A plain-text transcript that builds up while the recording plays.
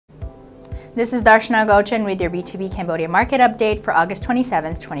This is Darshana Gauchan with your B2B Cambodia Market update for August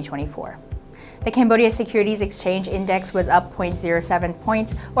 27, 2024. The Cambodia Securities Exchange Index was up 0.07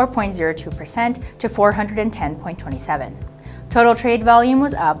 points or 0.02% to 410.27. Total trade volume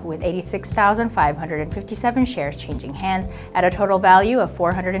was up with 86,557 shares changing hands at a total value of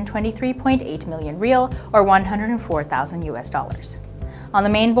 423.8 million real or $104,000. On the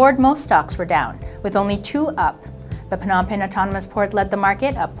main board, most stocks were down, with only two up. The Phnom Penh Autonomous Port led the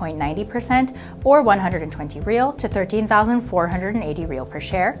market up 0.90% or 120 real to 13,480 real per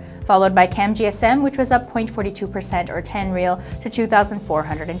share, followed by Cam GSM, which was up 0.42% or 10 real to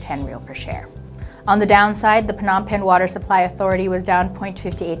 2,410 real per share. On the downside, the Phnom Penh Water Supply Authority was down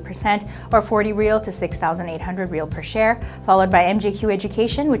 0.58% or 40 real to 6,800 real per share, followed by MJQ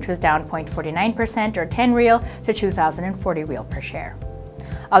Education, which was down 0.49% or 10 real to 2,040 real per share.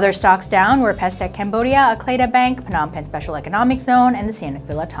 Other stocks down were Pestec Cambodia, Acleda Bank, Phnom Penh Special Economic Zone, and the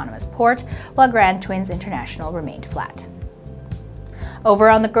Sihanoukville Autonomous Port, while Grand Twins International remained flat. Over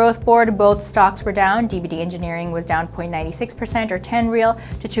on the growth board, both stocks were down. DBD Engineering was down 0.96% or 10 real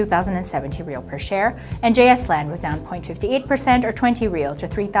to 2,070 real per share, and JS Land was down 0.58% or 20 real to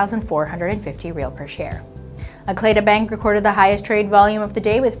 3,450 real per share. Acleda Bank recorded the highest trade volume of the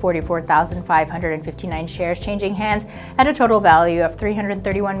day with 44,559 shares changing hands at a total value of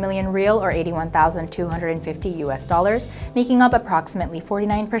 331 million real or $81,250, making up approximately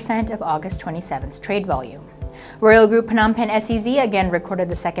 49% of August 27th's trade volume. Royal Group Phnom Penh SEZ again recorded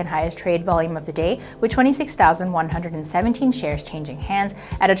the second highest trade volume of the day with 26,117 shares changing hands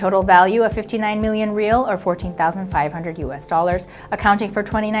at a total value of 59 million real or $14,500, accounting for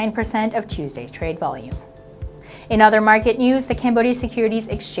 29% of Tuesday's trade volume. In other market news, the Cambodia Securities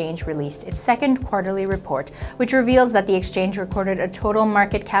Exchange released its second quarterly report, which reveals that the exchange recorded a total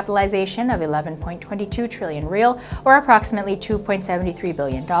market capitalization of 11.22 trillion real, or approximately $2.73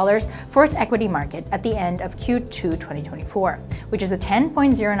 billion, for its equity market at the end of Q2 2024, which is a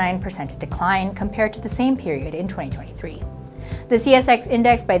 10.09% decline compared to the same period in 2023. The CSX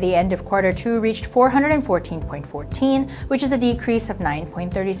index by the end of quarter 2 reached 414.14, which is a decrease of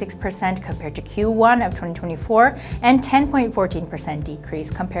 9.36% compared to Q1 of 2024 and 10.14%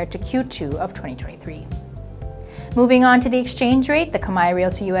 decrease compared to Q2 of 2023. Moving on to the exchange rate, the Khmer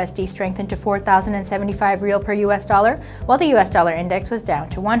Real to USD strengthened to 4,075 real per US dollar, while the US dollar index was down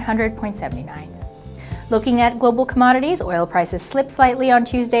to 100.79. Looking at global commodities, oil prices slipped slightly on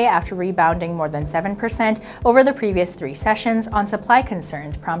Tuesday after rebounding more than 7% over the previous 3 sessions on supply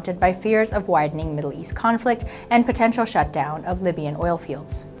concerns prompted by fears of widening Middle East conflict and potential shutdown of Libyan oil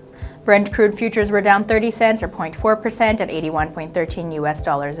fields. Brent crude futures were down 30 cents or 0.4% at 81.13 US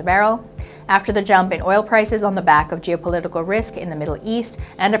dollars a barrel. After the jump in oil prices on the back of geopolitical risk in the Middle East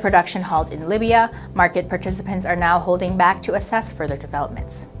and a production halt in Libya, market participants are now holding back to assess further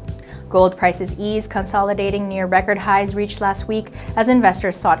developments. Gold prices eased, consolidating near record highs reached last week as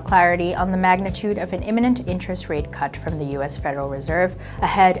investors sought clarity on the magnitude of an imminent interest rate cut from the U.S. Federal Reserve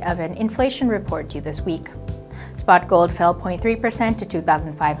ahead of an inflation report due this week. Spot gold fell 0.3% to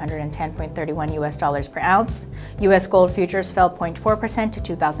 $2,510.31 US dollars per ounce. U.S. gold futures fell 0.4% to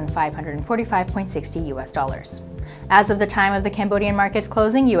 $2,545.60 US dollars. As of the time of the Cambodian market's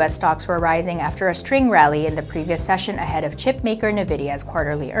closing, U.S. stocks were rising after a string rally in the previous session ahead of chip maker NVIDIA's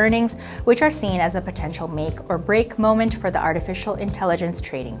quarterly earnings, which are seen as a potential make or break moment for the artificial intelligence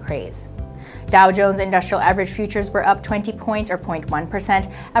trading craze. Dow Jones Industrial Average futures were up 20 points or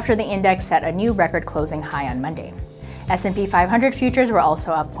 0.1% after the index set a new record closing high on Monday. S&P 500 futures were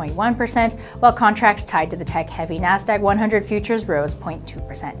also up 0.1%, while contracts tied to the tech-heavy Nasdaq 100 futures rose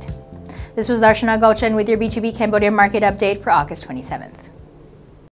 0.2%. This was Darshana Gauchan with your B2B Cambodia Market update for August 27th.